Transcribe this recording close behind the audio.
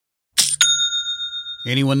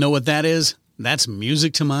Anyone know what that is? That's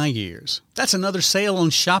music to my ears. That's another sale on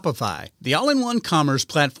Shopify, the all-in-one commerce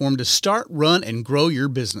platform to start, run, and grow your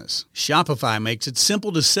business. Shopify makes it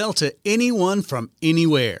simple to sell to anyone from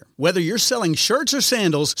anywhere. Whether you're selling shirts or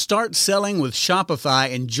sandals, start selling with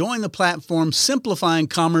Shopify and join the platform simplifying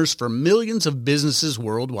commerce for millions of businesses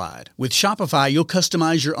worldwide. With Shopify, you'll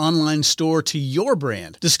customize your online store to your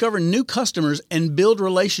brand, discover new customers, and build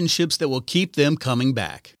relationships that will keep them coming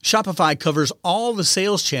back. Shopify covers all the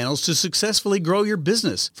sales channels to successfully grow your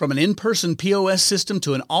business, from an in-person POS system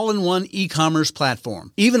to an all-in-one e-commerce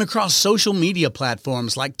platform, even across social media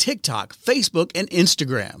platforms like TikTok, Facebook, and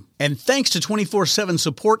Instagram. And thanks to 24/7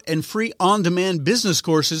 support and free on-demand business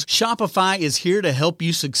courses, Shopify is here to help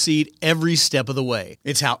you succeed every step of the way.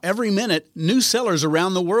 It's how every minute new sellers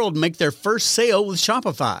around the world make their first sale with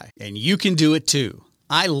Shopify. And you can do it too.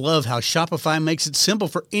 I love how Shopify makes it simple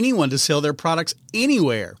for anyone to sell their products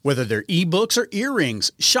anywhere. Whether they're ebooks or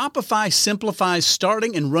earrings, Shopify simplifies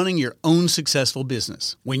starting and running your own successful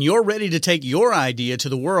business. When you're ready to take your idea to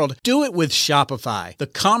the world, do it with Shopify, the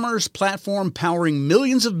commerce platform powering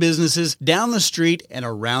millions of businesses down the street and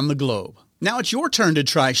around the globe. Now it's your turn to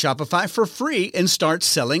try Shopify for free and start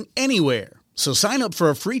selling anywhere. So sign up for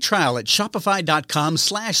a free trial at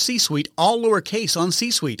shopify.com/C-Suite, all lowercase on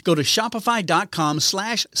C-Suite. Go to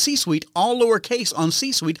shopify.com/C-Suite, all lowercase on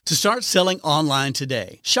C-Suite to start selling online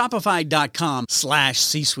today.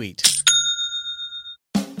 Shopify.com/C-Suite.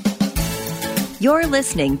 You're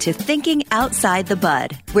listening to Thinking Outside the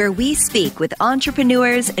Bud, where we speak with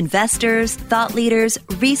entrepreneurs, investors, thought leaders,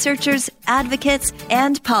 researchers, advocates,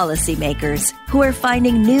 and policymakers who are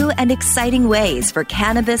finding new and exciting ways for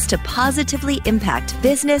cannabis to positively impact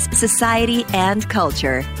business, society, and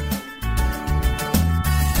culture.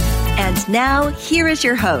 And now, here is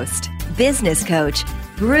your host, business coach,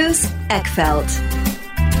 Bruce Eckfeldt.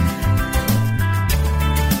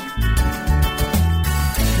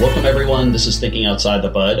 Welcome, everyone. This is Thinking Outside the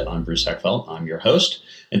Bud. I'm Bruce Eckfeldt. I'm your host.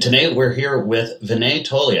 And today we're here with Vinay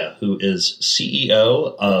Tolia, who is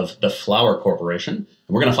CEO of the Flower Corporation.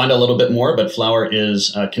 And we're going to find out a little bit more, but Flower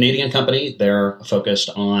is a Canadian company. They're focused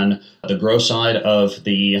on the grow side of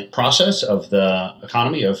the process, of the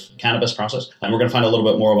economy of cannabis process. And we're going to find a little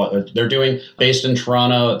bit more about what they're doing. Based in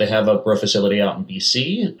Toronto, they have a grow facility out in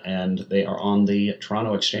BC, and they are on the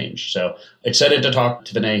Toronto Exchange. So excited to talk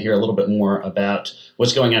to Vinay here a little bit more about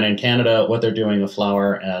what's going on in Canada, what they're doing with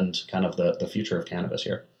Flower, and kind of the future of cannabis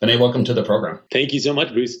here. Vinay, welcome to the program. Thank you so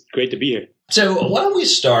much, Bruce. Great to be here. So why don't we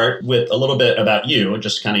start with a little bit about you,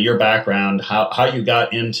 just kind of your background, how you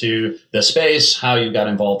got into the space, how you got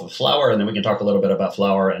involved with Flower, and then we can talk a little bit about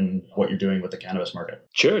Flower and what you're doing with the cannabis market.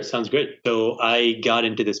 Sure, sounds great. So I got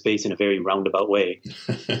into the space in a very roundabout way.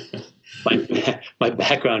 My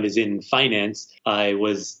background is in finance. I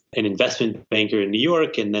was an investment banker in New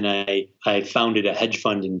York, and then I founded a hedge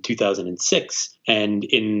fund in 2006. And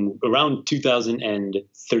in around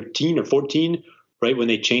 2013 or 14, right when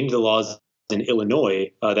they changed the laws in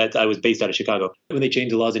Illinois, that I was based out of Chicago. When they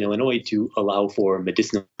changed the laws in Illinois to allow for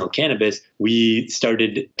medicinal cannabis, we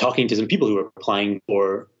started talking to some people who were applying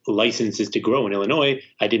for licenses to grow in Illinois.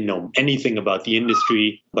 I didn't know anything about the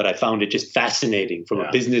industry, but I found it just fascinating from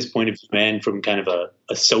a business point of view and from kind of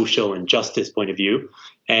a social and justice point of view,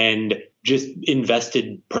 and just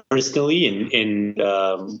invested personally in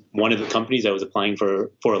one of the companies I was applying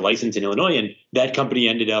for a license in Illinois. And that company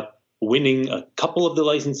ended up winning a couple of the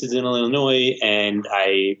licenses in Illinois, and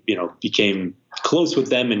I, became close with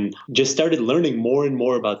them and just started learning more and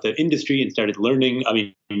more about the industry and started learning,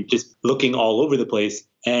 just looking all over the place.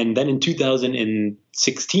 And then in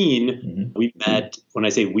 2016, we met, when I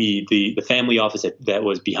say we, the family office that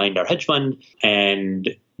was behind our hedge fund, and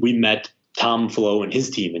we met Tom Flo and his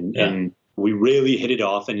team, and we really hit it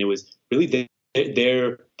off, and it was really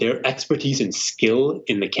their expertise and skill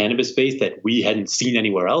in the cannabis space that we hadn't seen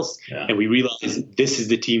anywhere else. Yeah. And we realized this is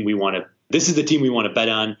the team we want to bet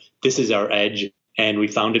on. This is our edge. And we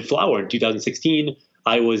founded Flower in 2016.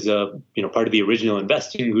 I was part of the original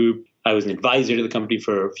investing group. I was an advisor to the company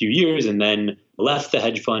for a few years, and then left the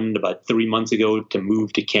hedge fund about 3 months ago to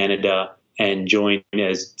move to Canada and join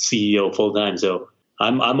as CEO full time. So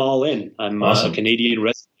I'm all in. I'm awesome. A Canadian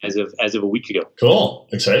resident as of a week ago. Cool.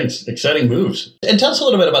 Exciting moves. And tell us a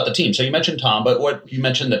little bit about the team. So you mentioned Tom, but what you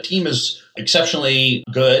mentioned, the team is exceptionally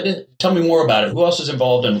good. Tell me more about it. Who else is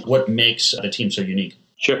involved and what makes the team so unique?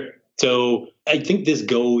 Sure. So I think this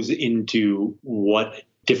goes into what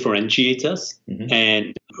differentiates us. Mm-hmm.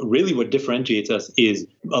 And really what differentiates us is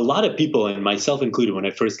a lot of people, and myself included when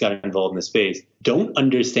I first got involved in the space, don't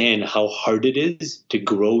understand how hard it is to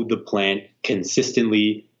grow the plant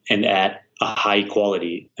consistently and at a high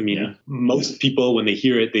quality. I mean, most people, when they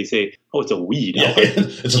hear it, they say, oh, it's a weed. Yeah,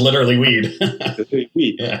 it's literally weed. It's a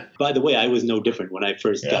weed. Yeah. By the way, I was no different when I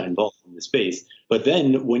first got involved in the space. But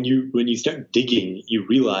then when you start digging, you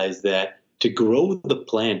realize that to grow the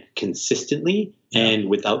plant consistently and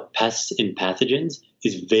without pests and pathogens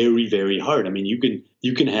is very, very hard. I mean, you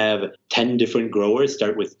can have 10 different growers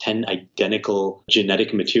start with 10 identical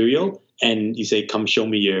genetic material, and you say, come show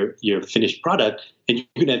me your finished product, and you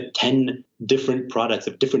can have 10 different products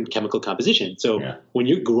of different chemical composition. So when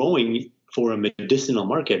you're growing for a medicinal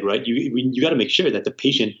market, right, you got to make sure that the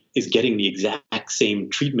patient is getting the exact same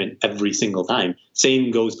treatment every single time. Same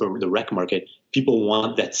goes for the rec market. People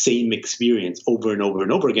want that same experience over and over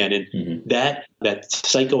and over again. And that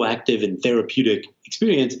psychoactive and therapeutic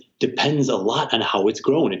experience depends a lot on how it's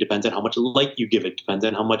grown. It depends on how much light you give it, depends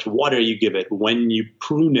on how much water you give it, when you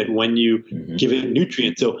prune it, when you give it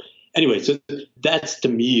nutrients. So anyway, so that's, to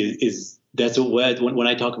me, that's when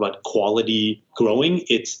I talk about quality growing,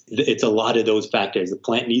 it's a lot of those factors. The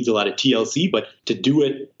plant needs a lot of TLC, but to do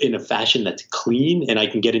it in a fashion that's clean, and I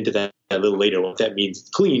can get into that a little later, what that means,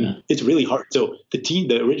 clean, it's really hard. So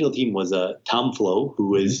the original team was Tom Flo,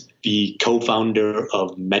 who is the co-founder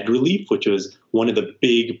of MedRelief, which was one of the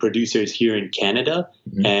big producers here in Canada,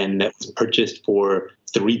 and that was purchased for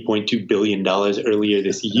 $3.2 billion earlier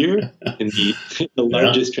this year in the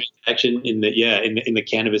largest transaction in the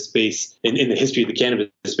cannabis space, in the history of the cannabis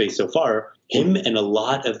space so far. Him and a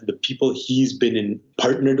lot of the people he's been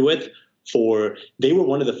partnered with they were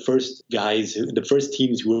one of the first guys, the first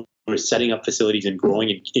teams who were setting up facilities and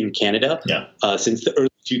growing in Canada since the early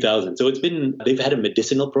 2000s. So they've had a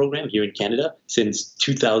medicinal program here in Canada since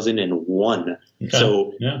 2001. Okay.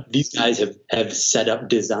 So these guys have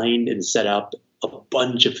designed and set up a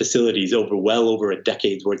bunch of facilities over a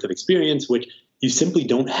decade's worth of experience, which you simply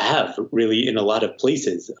don't have really in a lot of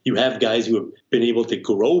places. You have guys who have been able to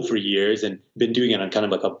grow for years and been doing it on kind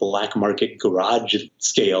of like a black market garage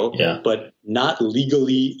scale, but not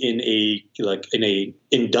legally in a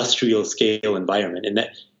industrial scale environment.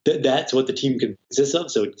 And that's what the team consists of.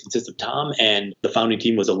 So it consists of Tom, and the founding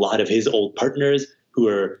team was a lot of his old partners who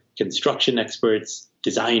are construction experts,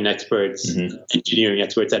 design experts, engineering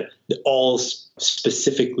experts, that all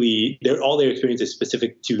their experience is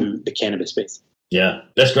specific to the cannabis space. Yeah,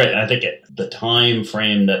 that's great. I think the time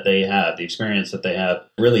frame that they have, the experience that they have,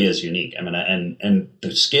 really is unique. I mean, and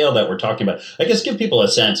the scale that we're talking about, I guess, give people a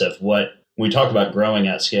sense of what, when we talk about growing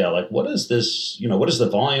at scale, like what is this, what is the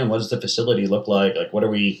volume? What does the facility look like? Like, what are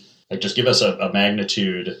we, like, just give us a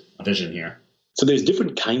magnitude vision here. So there's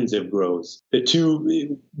different kinds of grows.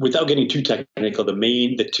 Without getting too technical,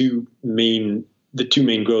 the two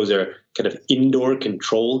main grows are kind of indoor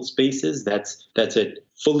controlled spaces. That's a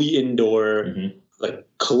fully indoor, like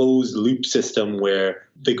closed loop system where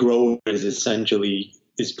the grower is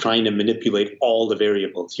trying to manipulate all the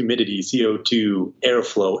variables: humidity, CO2,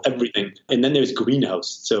 airflow, everything. And then there's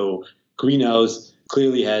greenhouse. So greenhouse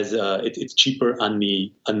clearly has it's cheaper on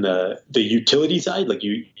the utility side. Like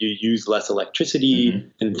you use less electricity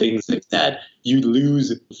and things like that. You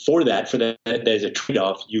lose for that there's a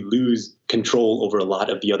trade-off. You lose control over a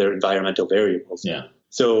lot of the other environmental variables. Yeah.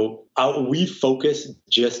 So we focus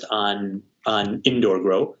just on indoor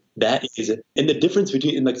grow. That is, and the difference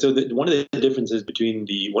between, one of the differences between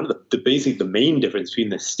the main difference between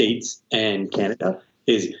the States and Canada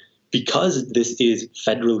is, because this is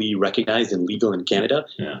federally recognized and legal in Canada,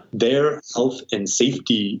 their health and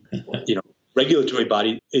safety, regulatory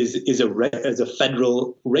body is a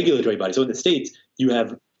federal regulatory body. So in the States, you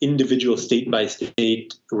have individual state by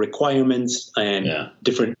state requirements and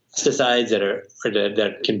different pesticides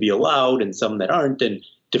that can be allowed and some that aren't, and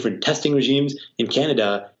different testing regimes. In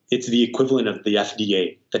Canada, it's the equivalent of the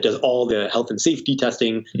FDA that does all the health and safety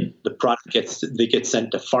testing. The product gets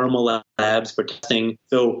sent to pharma labs for testing.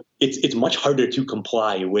 So it's much harder to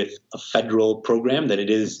comply with a federal program than it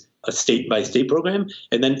is a state-by-state program.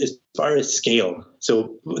 And then as far as scale,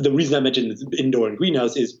 so the reason I mentioned indoor and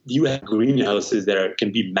greenhouse is you have greenhouses that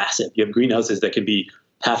can be massive. You have greenhouses that can be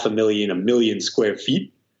 500,000, 1 million square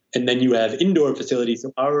feet. And then you have indoor facilities.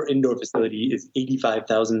 So our indoor facility is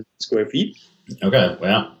 85,000 square feet. Okay,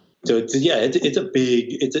 wow. So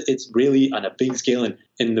it's really on a big scale.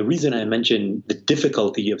 And the reason I mentioned the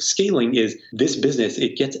difficulty of scaling is this business,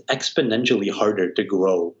 it gets exponentially harder to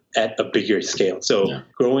grow at a bigger scale. So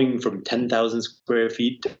growing from 10,000 square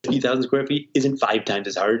feet to 50,000 square feet isn't 5 times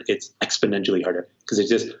as hard. It's exponentially harder because there's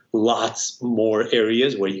just lots more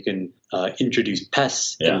areas where you can introduce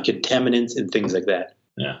pests and contaminants and things like that.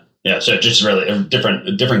 Yeah. So just really a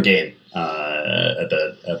different game at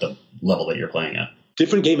the level that you're playing at.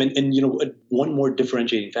 different game. And one more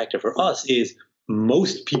differentiating factor for us is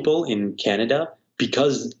most people in Canada,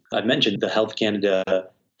 because I mentioned the Health Canada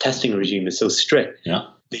testing regime is so strict,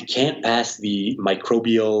 they can't pass the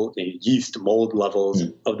microbial, the yeast, mold levels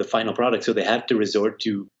of the final product. So they have to resort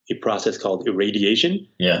to a process called irradiation.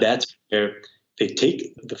 That's where they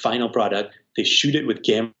take the final product, they shoot it with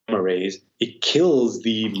gamma rays. It kills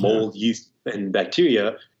the mold, yeast, and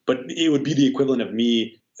bacteria. But it would be the equivalent of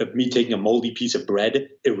me taking a moldy piece of bread,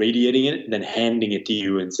 irradiating it, and then handing it to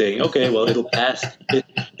you and saying, okay, well, it'll pass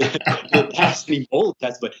any mold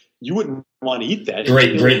test, but you wouldn't want to eat that.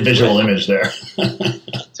 Great visual image there.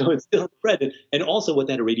 So it's still bread. And also what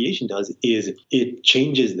that irradiation does is it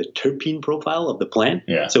changes the terpene profile of the plant.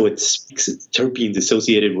 So it speaks terpenes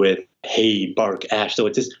associated with hay, bark, ash. So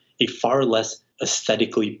it's just a far less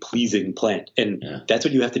aesthetically pleasing plant. And that's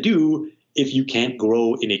what you have to do if you can't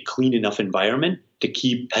grow in a clean enough environment to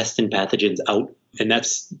keep pests and pathogens out. And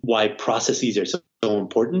that's why processes are so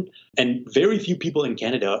important. And very few people in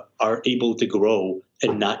Canada are able to grow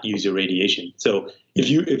and not use irradiation. So if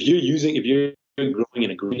you're growing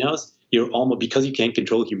in a greenhouse, you're almost, because you can't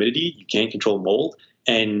control humidity, you can't control mold,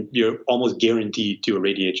 and you're almost guaranteed to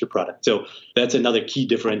irradiate your product. So that's another key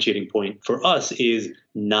differentiating point for us, is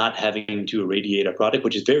not having to irradiate our product,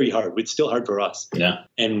 which is very hard. It's still hard for us.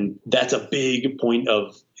 And that's a big point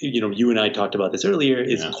of, you and I talked about this earlier,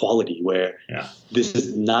 is quality, where this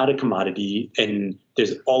is not a commodity, and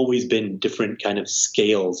there's always been different kind of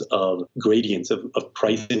scales of gradients of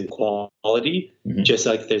price and quality, just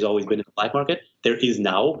like there's always been in the black market. There is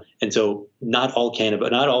now. And so not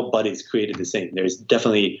all bud is created the same. There's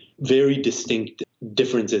definitely very distinct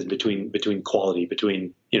differences between quality,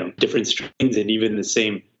 between different strains, and even the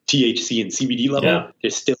same THC and CBD level.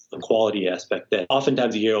 There's still a quality aspect that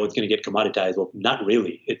oftentimes you hear, it's going to get commoditized. Well, not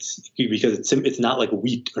really. It's because it's not like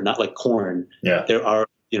wheat or not like corn. There are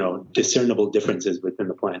discernible differences within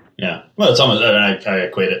the plant. Well, it's almost, I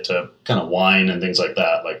equate it to kind of wine and things like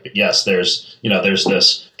that. Like, yes, there's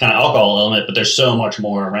this kind of alcohol element, but there's so much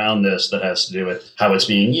more around this that has to do with how it's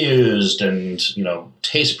being used, and,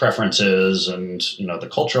 taste preferences, and, the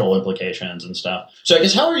cultural implications and stuff. So I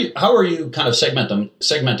guess how are you kind of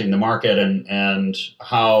segmenting the market, and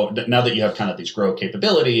how, now that you have kind of these grow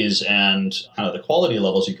capabilities and kind of the quality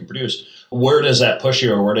levels you can produce, where does that push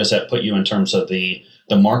you, or where does that put you in terms of the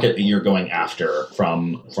market that you're going after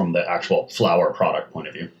from the actual flower product point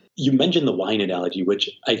of view? You mentioned the wine analogy, which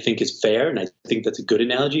I think is fair, and I think that's a good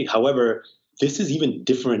analogy. However, this is even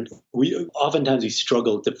different. Oftentimes we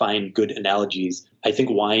struggle to find good analogies. I think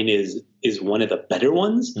wine is one of the better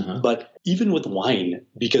ones, but even with wine,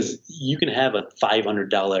 because you can have a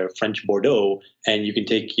 $500 French Bordeaux, and you can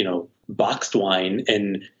take, boxed wine,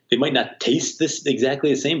 and they might not taste this exactly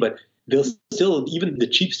the same, but they'll still, even the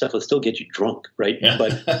cheap stuff will still get you drunk, right?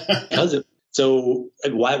 But so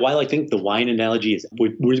while I think the wine analogy is,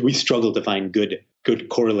 we struggle to find good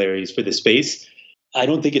corollaries for the space, I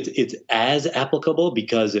don't think it's as applicable,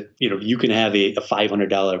 because you can have a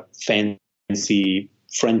 $500 fancy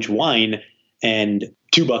French wine and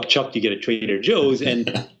 $2 chuck you get at Trader Joe's,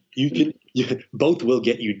 and both will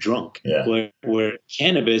get you drunk. Where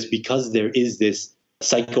cannabis, because there is this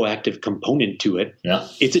psychoactive component to it,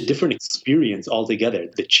 it's a different experience altogether,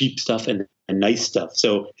 the cheap stuff and the nice stuff.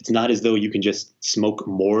 So it's not as though you can just smoke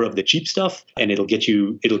more of the cheap stuff and it'll get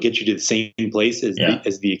you to the same place as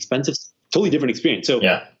the expensive. Totally different experience. So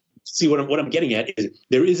see, what I'm getting at is,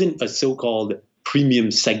 there isn't a so-called premium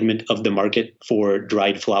segment of the market for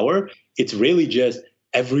dried flower. It's really just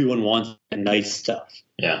everyone wants the nice stuff.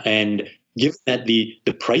 And given that the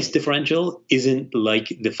price differential isn't like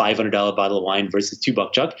the $500 bottle of wine versus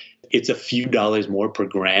 $2 chuck, it's a few dollars more per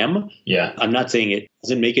gram. I'm not saying it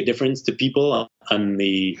doesn't make a difference to people on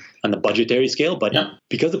the budgetary scale, but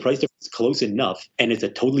because the price difference is close enough and it's a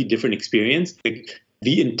totally different experience,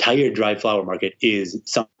 the entire dried flower market is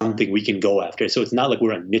something we can go after. So it's not like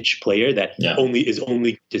we're a niche player that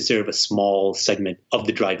only to serve a small segment of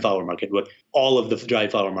the dried flower market. But all of the dried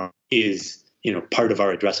flower market is part of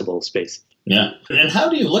our addressable space. And how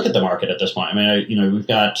do you look at the market at this point? I mean, we've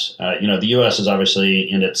got, the U.S. is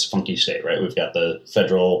obviously in its funky state, right? We've got the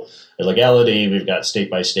federal illegality. We've got state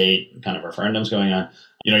by state kind of referendums going on.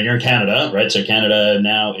 You're in Canada, right? So Canada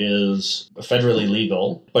now is federally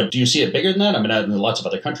legal. But do you see it bigger than that? I mean, lots of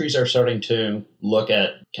other countries are starting to look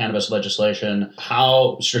at cannabis legislation.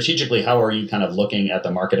 How are you kind of looking at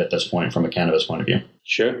the market at this point from a cannabis point of view?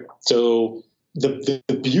 Sure. So the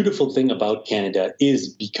beautiful thing about Canada is,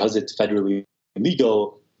 because it's federally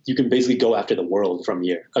legal, you can basically go after the world from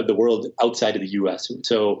here, the world outside of the U.S.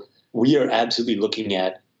 So we are absolutely looking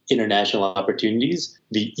at international opportunities,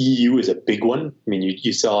 the EU is a big one. I mean,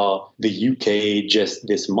 you saw the UK just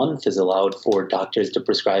this month has allowed for doctors to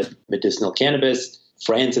prescribe medicinal cannabis.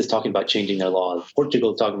 France is talking about changing their laws.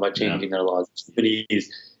 Portugal is talking about changing their laws. Germany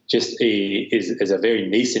is a very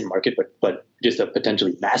nascent market, but just a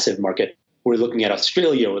potentially massive market. We're looking at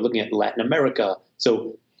Australia. We're looking at Latin America.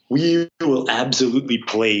 So we will absolutely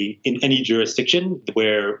play in any jurisdiction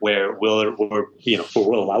where we're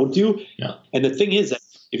allowed to. Yeah. And the thing is that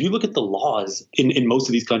if you look at the laws in most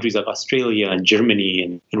of these countries like Australia and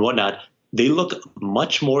Germany and whatnot, they look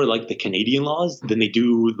much more like the Canadian laws than they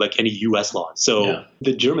do like any U.S. laws. So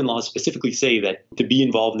the German laws specifically say that to be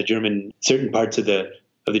involved in certain parts of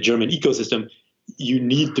the German ecosystem, you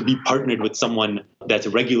need to be partnered with someone that's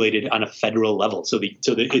regulated on a federal level. So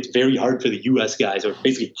it's very hard for the U.S. guys, or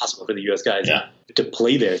basically impossible for the U.S. guys to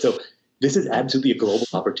play there. So this is absolutely a global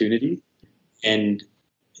opportunity, and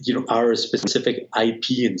our specific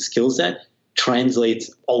IP and skill set translates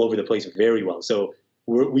all over the place very well. So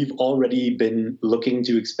we've already been looking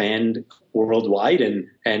to expand worldwide, and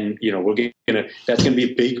that's gonna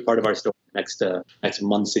be a big part of our story next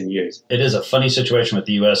months and years. It is a funny situation with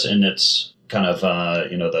the U.S. and its kind of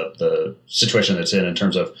the situation it's in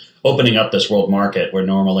terms of opening up this world market, where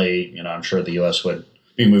normally I'm sure the U.S. would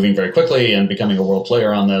be moving very quickly and becoming a world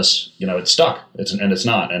player on this. It's stuck. It's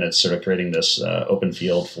not, and it's sort of creating this open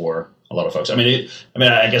field for a lot of folks. I mean,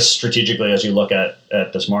 I guess strategically, as you look at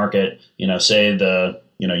this market, say the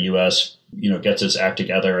U.S. gets its act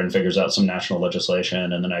together and figures out some national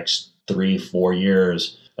legislation in the next 3-4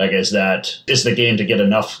 years. Like, is the game to get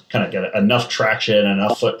enough traction,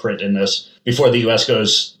 enough footprint in this before the U.S.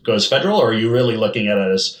 goes federal, or are you really looking at it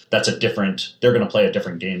as they're going to play a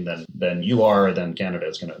different game than you are, or than Canada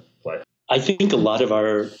is going to play? I think a lot of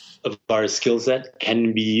our skill set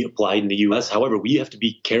can be applied in the U.S. However, we have to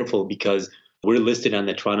be careful because we're listed on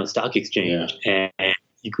the Toronto Stock Exchange, and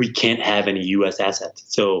we can't have any U.S. assets.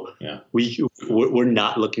 So we're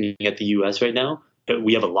not looking at the U.S. right now.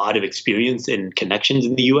 We have a lot of experience and connections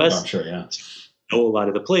in the U.S. Oh, I'm sure, yeah. Know a lot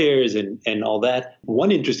of the players and all that.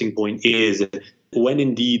 One interesting point is when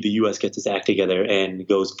indeed the U.S. gets its act together and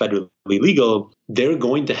goes federally legal, they're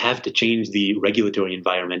going to have to change the regulatory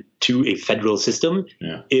environment to a federal system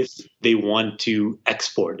if they want to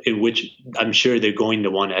export, in which I'm sure they're going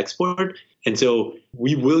to want to export. And so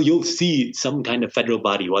you'll see some kind of federal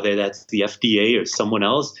body, whether that's the FDA or someone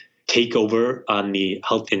else, take over on the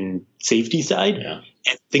health and safety side,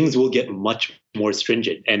 and things will get much more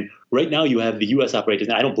stringent. And right now you have the U.S. operators,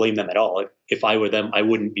 and I don't blame them at all. If I were them, I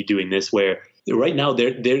wouldn't be doing this, where right now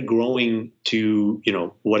they're growing to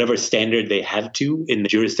whatever standard they have to in the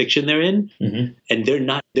jurisdiction they're in, and they're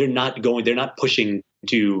not pushing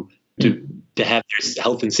to have their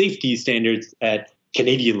health and safety standards at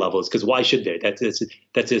Canadian levels, because why should they?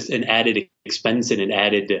 That's just an added expense and an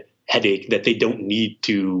added headache that they don't need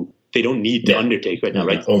to undertake right now,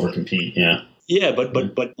 right? Overcompete,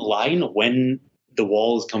 but line when the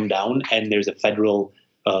walls come down and there's a federal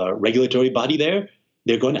regulatory body there,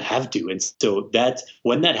 they're going to have to. And so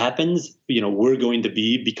when that happens, we're going to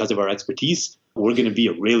be, because of our expertise, we're going to be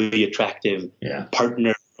a really attractive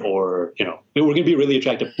partner, or we're going to be a really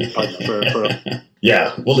attractive partner for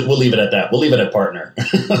we'll leave it at that. We'll leave it at partner.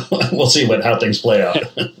 We'll see how things play out.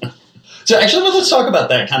 So actually, let's talk about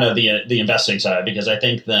that kind of the investing side, because I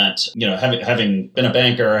think that, having been a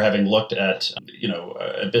banker, having looked at,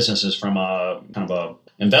 businesses from a kind of a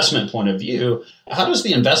investment point of view, how does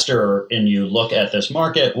the investor in you look at this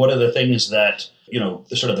market? What are the things that,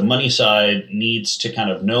 sort of the money side needs to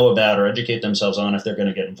kind of know about or educate themselves on if they're going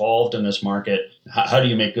to get involved in this market? How do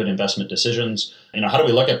you make good investment decisions? How do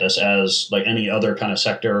we look at this as like any other kind of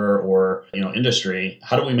sector or, industry?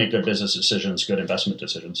 How do we make good business decisions, good investment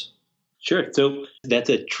decisions? Sure. So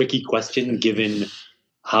that's a tricky question given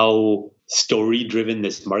how story-driven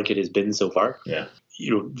this market has been so far. Yeah.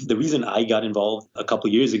 The reason I got involved a couple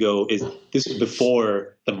of years ago is this was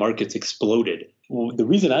before the markets exploded. Well, the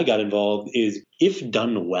reason I got involved is, if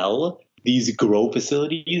done well, these grow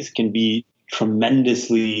facilities can be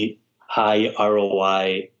tremendously high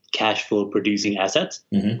ROI cash flow producing assets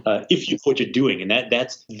if you know what you're doing. And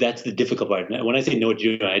that's the difficult part. When I say know what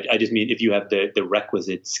you're doing, I just mean if you have the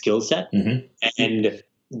requisite skill set. And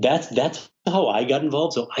that's how I got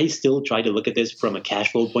involved. So I still try to look at this from a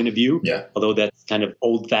cash flow point of view, although that's kind of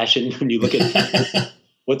old fashioned when you look at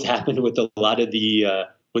what's happened with a lot of the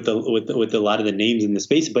with a lot of the names in the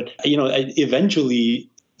space. But eventually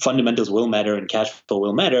fundamentals will matter and cash flow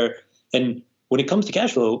will matter. And when it comes to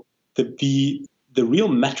cash flow, the real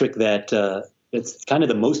metric that's kind of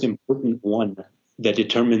the most important one that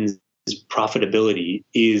determines profitability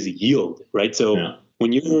is yield, right? So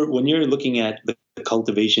when you're looking at the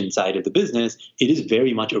cultivation side of the business, it is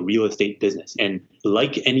very much a real estate business. And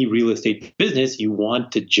like any real estate business, you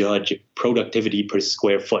want to judge productivity per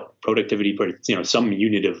square foot, productivity per some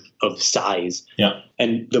unit of size. Yeah.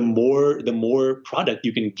 And the more product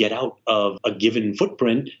you can get out of a given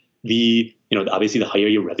footprint, obviously the higher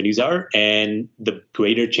your revenues are and the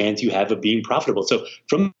greater chance you have of being profitable. So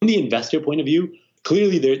from the investor point of view,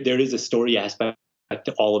 clearly there is a story aspect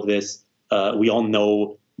to all of this. We all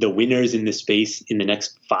know the winners in this space in the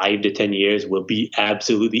next 5 to 10 years will be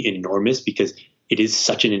absolutely enormous because it is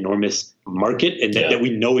such an enormous market and that we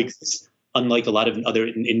know exists. Unlike a lot of other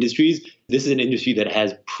industries, this is an industry that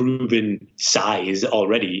has proven size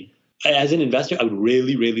already. As an investor, I would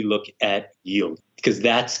really, really look at yield because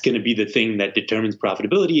that's going to be the thing that determines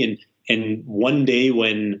profitability. And one day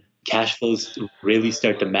when cash flows really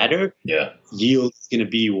start to matter, yield is going to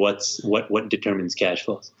be what determines cash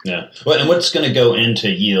flows. Yeah. Well, and what's going to go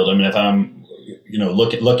into yield? I mean, if I'm,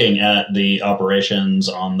 looking at the operations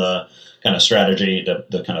on the kind of strategy,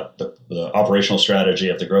 the operational strategy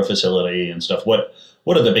of the grow facility and stuff, what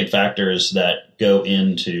are the big factors that go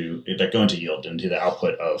into yield, into the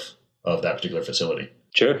output of that particular facility?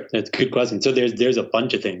 Sure, that's a good question. So there's a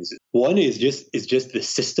bunch of things. One is just the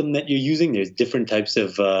system that you're using. There's different types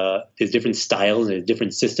of there's different styles, there's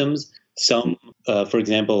different systems. Some, for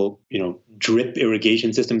example, drip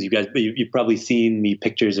irrigation systems. You've probably seen the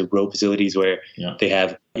pictures of grow facilities where they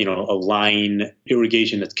have a line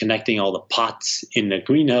irrigation that's connecting all the pots in the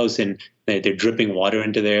greenhouse and they're dripping water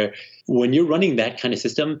into there. When you're running that kind of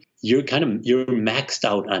system, you're maxed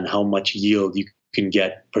out on how much yield you can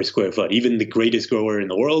get per square foot. Even the greatest grower in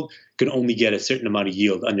the world can only get a certain amount of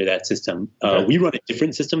yield under that system. Okay. We run a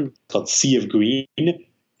different system called Sea of Green,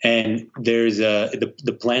 and there's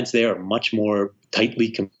the plants there are much more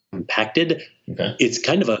tightly compacted. Okay. It's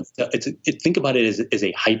kind of think about it as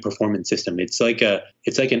a high performance system. It's like an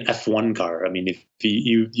F1 car. I mean, if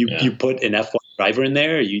you put an F1 driver in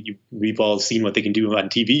there, we've all seen what they can do on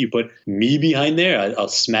TV. You put me behind there, I'll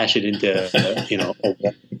smash it into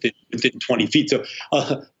within 20 feet. So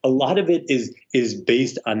a lot of it is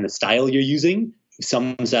based on the style you're using.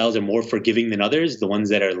 Some styles are more forgiving than others. The ones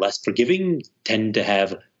that are less forgiving tend to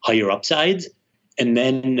have higher upsides. And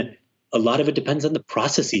then a lot of it depends on the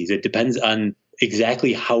processes. It depends on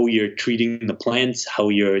exactly how you're treating the plants,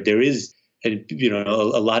 there is,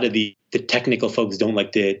 a lot of the technical folks don't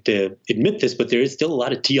like to admit this, but there is still a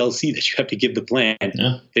lot of TLC that you have to give the plant.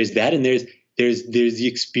 Yeah. There's that, and there's the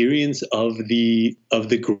experience of the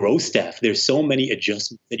grow staff. There's so many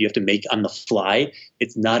adjustments that you have to make on the fly.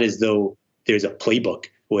 It's not as though there's a playbook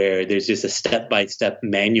where there's just a step-by-step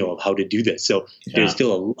manual of how to do this. So there's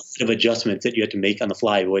still a lot of adjustments that you have to make on the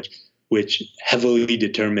fly, which heavily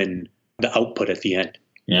determine the output at the end.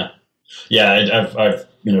 Yeah. Yeah. I've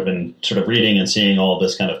been sort of reading and seeing all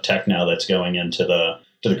this kind of tech now that's going into the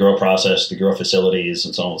grow process, the grow facilities.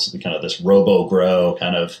 It's almost kind of this robo-grow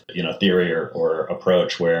kind of, theory or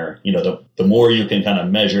approach where, the more you can kind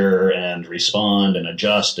of measure and respond and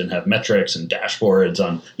adjust and have metrics and dashboards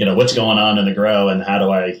on, what's going on in the grow and how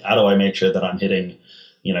do I make sure that I'm hitting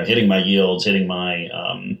my yields, hitting my,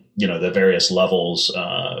 the various levels,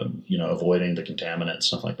 avoiding the contaminants,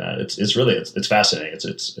 stuff like that. It's fascinating.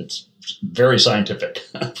 It's very scientific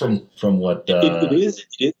from what it is.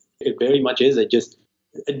 It very much is. It just,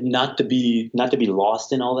 not to be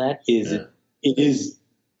lost in all that is it is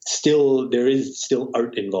still, there is still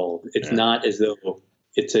art involved. It's not as though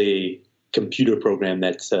it's a computer program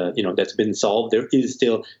that's been solved. There is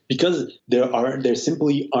still, because there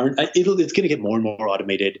simply aren't, it's going to get more and more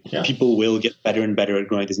automated. Yeah. People will get better and better at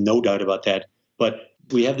growing. There's no doubt about that. But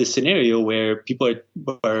we have this scenario where people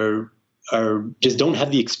are just don't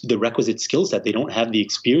have the requisite skill set. They don't have the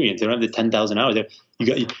experience. They don't have the 10,000 hours.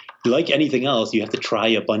 Like anything else, you have to try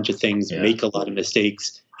a bunch of things, make a lot of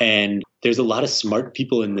mistakes. And there's a lot of smart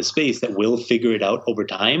people in this space that will figure it out over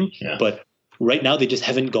time. Yeah. But right now, they just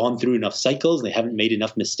haven't gone through enough cycles. They haven't made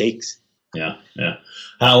enough mistakes. Yeah. Yeah.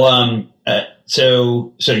 How,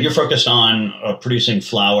 so you're focused on producing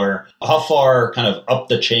flour. How far kind of up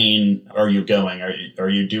the chain are you going? Are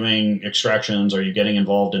you doing extractions? Are you getting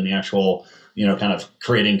involved in the actual, kind of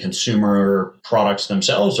creating consumer products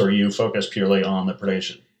themselves? Or are you focused purely on the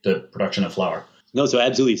production of flour? No, so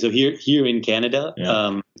absolutely. So here in Canada,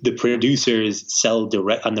 the producers sell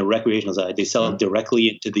direct on the recreational side. They sell directly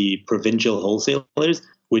into the provincial wholesalers,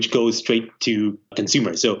 which goes straight to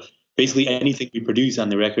consumers. So basically anything we produce on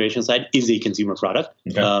the recreational side is a consumer product.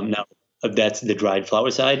 Okay. Now, that's the dried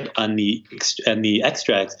flour side. On the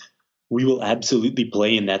extracts, we will absolutely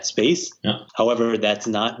play in that space. Yeah. However, that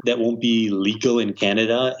won't be legal in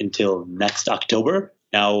Canada until next October.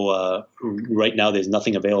 Now, right now, there's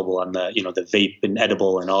nothing available on the the vape and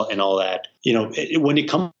edible and all that. When it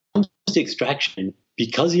comes to extraction,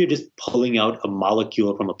 because you're just pulling out a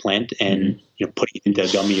molecule from a plant and putting it into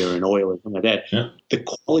a gummy or an oil or something like that, the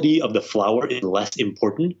quality of the flower is less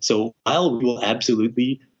important. So while we will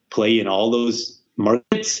absolutely play in all those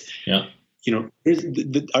markets,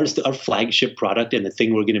 here's our flagship product, and the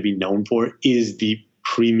thing we're going to be known for is the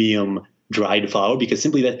premium dried flower, because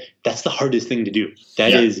simply that's the hardest thing to do.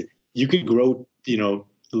 That is, you could grow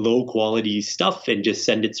low quality stuff and just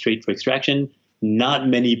send it straight for extraction. Not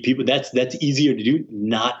many people, that's easier to do.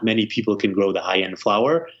 Not many people can grow the high end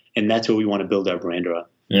flower, and that's where we want to build our brand around.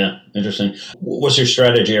 Yeah, interesting. What's your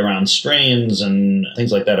strategy around strains and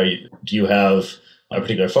things like that? Do you have a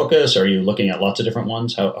particular focus? Or are you looking at lots of different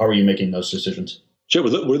ones? How are you making those decisions? Sure,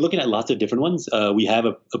 we're looking at lots of different ones. We have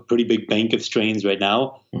a pretty big bank of strains right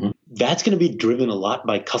now. Mm-hmm. That's going to be driven a lot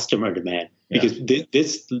by customer demand, because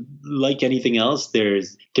this, like anything else,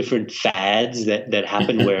 there's different fads that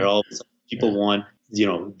happen where all of a sudden people want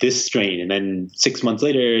this strain, and then 6 months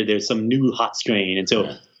later there's some new hot strain. And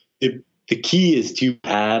so the key is to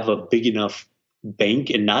have a big enough bank,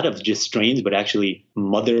 and not of just strains, but actually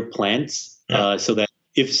mother plants, so that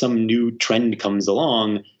if some new trend comes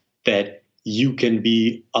along, that you can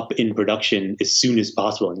be up in production as soon as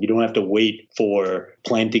possible, and you don't have to wait for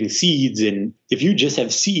planting seeds. And if you just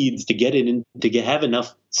have seeds to get it in, have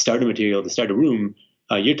enough starter material to start a room,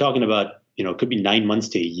 you're talking about it could be 9 months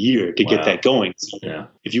to a year to get that going. So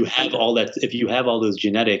if you have all that, if you have all those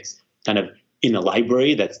genetics kind of in a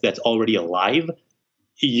library that's already alive,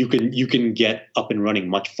 you can get up and running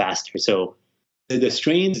much faster. So the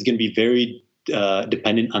strains is going to be very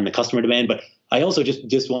dependent on the customer demand. But I also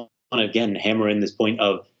just want to again hammer in this point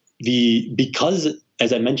of because,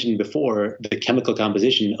 as I mentioned before, the chemical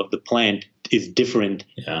composition of the plant is different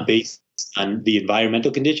based on the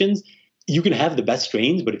environmental conditions. You can have the best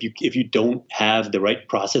strains, but if you don't have the right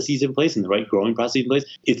processes in place and the right growing processes in place,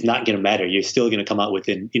 it's not going to matter. You're still going to come out with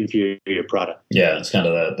an inferior product. Yeah, it's kind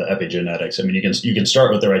of the epigenetics. I mean, you can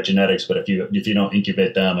start with the right genetics, but if you don't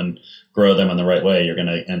incubate them and grow them in the right way, you're going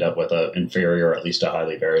to end up with an inferior, or at least a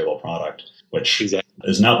highly variable product, which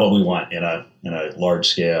is not what we want in a large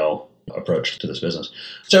scale approach to this business.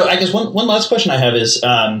 So I guess one last question I have is,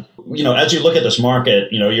 as you look at this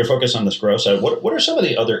market, you're focused on this growth side. What are some of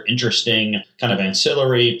the other interesting kind of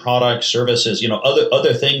ancillary products, services,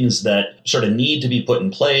 other things that sort of need to be put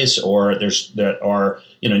in place, or that are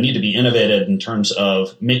need to be innovated in terms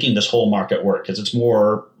of making this whole market work? Because it's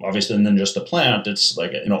more obviously than just the plant. It's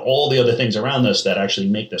like all the other things around this that actually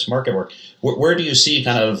make this market work. Where do you see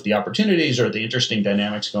kind of the opportunities or the interesting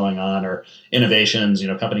dynamics going on, or innovations?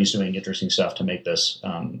 Companies doing interesting stuff to make this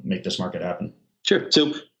market happen. Sure.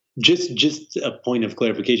 So just a point of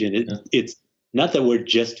clarification. It's not that we're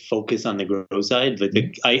just focused on the growth side. But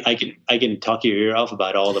I can talk your ear off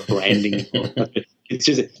about all the branding. It's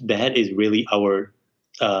just that is really our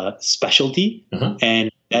specialty,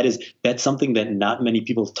 and that's something that not many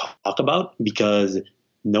people talk about, because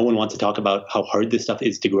no one wants to talk about how hard this stuff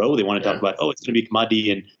is to grow. They want to talk about, it's going to be a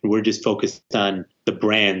commodity, and we're just focused on the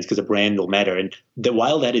brands because the brand will matter. And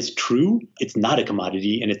while that is true, it's not a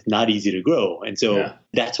commodity and it's not easy to grow. And so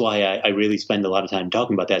that's why I really spend a lot of time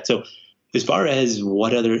talking about that. So as far as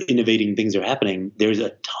what other innovating things are happening, there's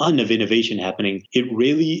a ton of innovation happening. It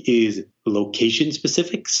really is location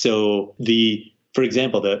specific. So for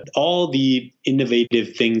example, all the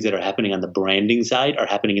innovative things that are happening on the branding side are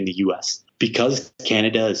happening in the US. Because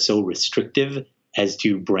Canada is so restrictive as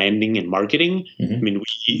to branding and marketing. I mean,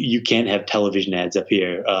 you can't have television ads up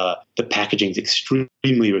here. The packaging is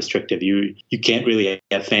extremely restrictive. You can't really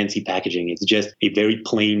have fancy packaging. It's just a very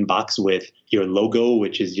plain box with your logo,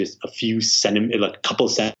 which is just a couple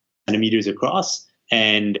centimeters across,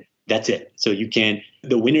 and that's it. So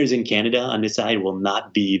the winners in Canada on this side will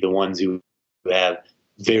not be the ones who have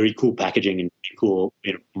very cool packaging and cool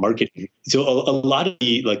marketing. So a lot of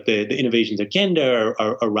the innovations in Canada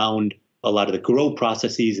are around a lot of the grow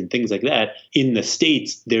processes and things like that. In the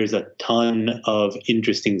States, there's a ton of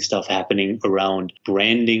interesting stuff happening around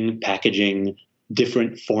branding, packaging,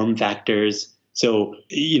 different form factors. So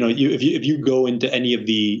if you go into any of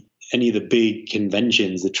the big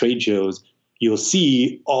conventions, the trade shows, you'll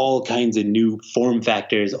see all kinds of new form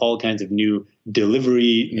factors, all kinds of new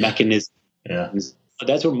delivery mechanisms. Yeah.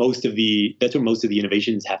 That's where most of the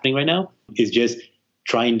innovation is happening right now, is just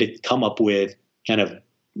trying to come up with kind of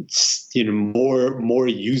more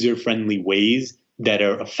user friendly ways that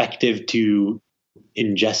are effective to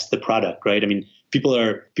ingest the product. Right. I mean, people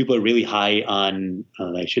are really high on.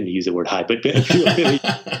 I shouldn't use the word high, but people are really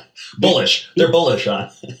bullish. They're bullish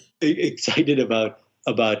on excited about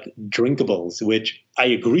drinkables, which I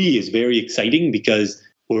agree is very exciting because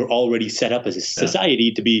we're already set up as a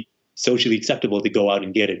society to be socially acceptable to go out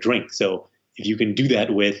and get a drink. So if you can do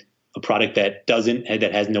that with a product that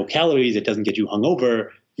has no calories, it doesn't get you hungover,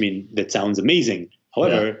 I mean, that sounds amazing.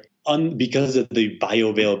 However, because of the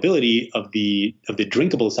bioavailability of the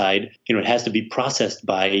drinkable side, it has to be processed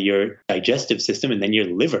by your digestive system and then your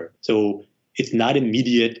liver. So it's not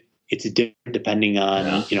immediate. It's different depending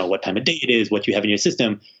on what time of day it is, what you have in your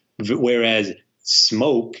system. Whereas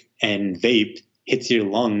smoke and vape hits your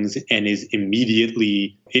lungs and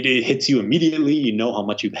it hits you immediately. You know how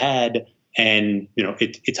much you've had, and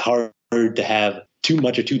it's hard to have too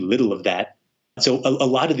much or too little of that. So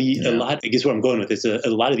I guess where I'm going with this, a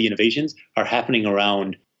lot of the innovations are happening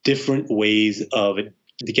around different ways of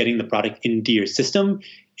getting the product into your system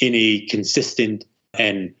in a consistent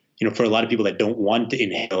and, for a lot of people that don't want to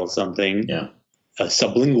inhale something,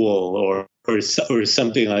 sublingual or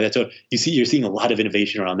something like that. So you're seeing a lot of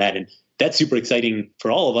innovation around that. And that's super exciting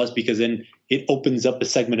for all of us because then it opens up a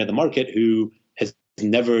segment of the market who has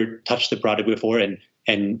never touched the product before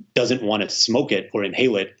and doesn't want to smoke it or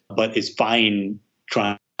inhale it, but is fine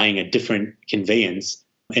trying a different conveyance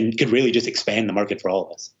and could really just expand the market for all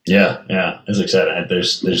of us. Yeah. It's exciting.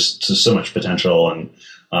 There's just so much potential, and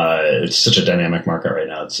it's such a dynamic market right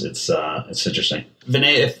now. It's interesting.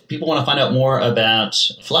 Vinay, if people want to find out more about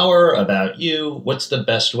Flower, about you, what's the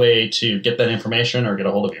best way to get that information or get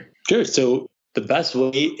a hold of you? Sure. So the best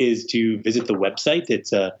way is to visit the website.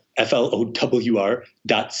 It's flowr.ca.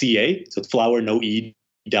 So it's flower, no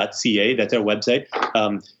e.ca. That's our website.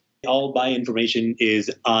 All my information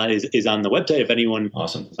is on the website. If anyone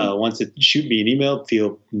wants to shoot me an email,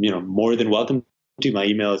 feel more than welcome to. My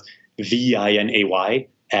email is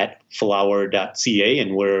vinay@flower.ca,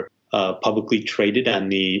 and we're publicly traded on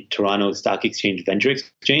the Toronto Stock Exchange Venture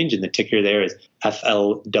Exchange, and the ticker there is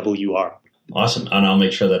FLWR. Awesome. And I'll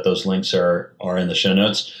make sure that those links are in the show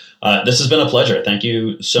notes. This has been a pleasure. Thank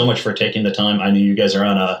you so much for taking the time. I know you guys are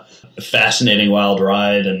on a fascinating wild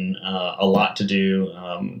ride and a lot to do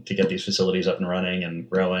to get these facilities up and running and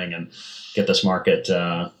growing and get this market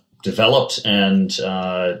developed and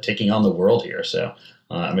taking on the world here. So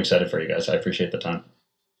I'm excited for you guys. I appreciate the time.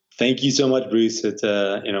 Thank you so much, Bruce. It's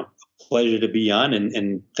a pleasure to be on,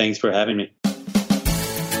 and thanks for having me.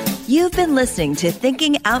 You've been listening to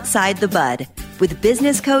Thinking Outside the Bud with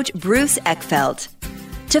business coach Bruce Eckfeldt.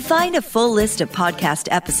 To find a full list of podcast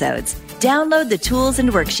episodes, download the tools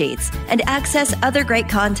and worksheets, and access other great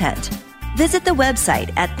content, visit the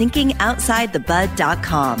website at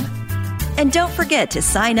thinkingoutsidethebud.com. And don't forget to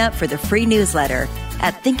sign up for the free newsletter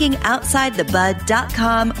at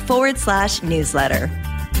thinkingoutsidethebud.com/newsletter.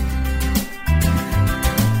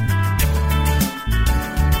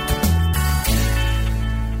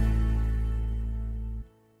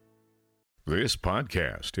 This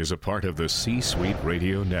podcast is a part of the C-Suite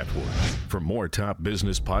Radio Network. For more top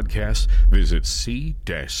business podcasts, visit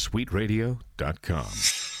c-suiteradio.com.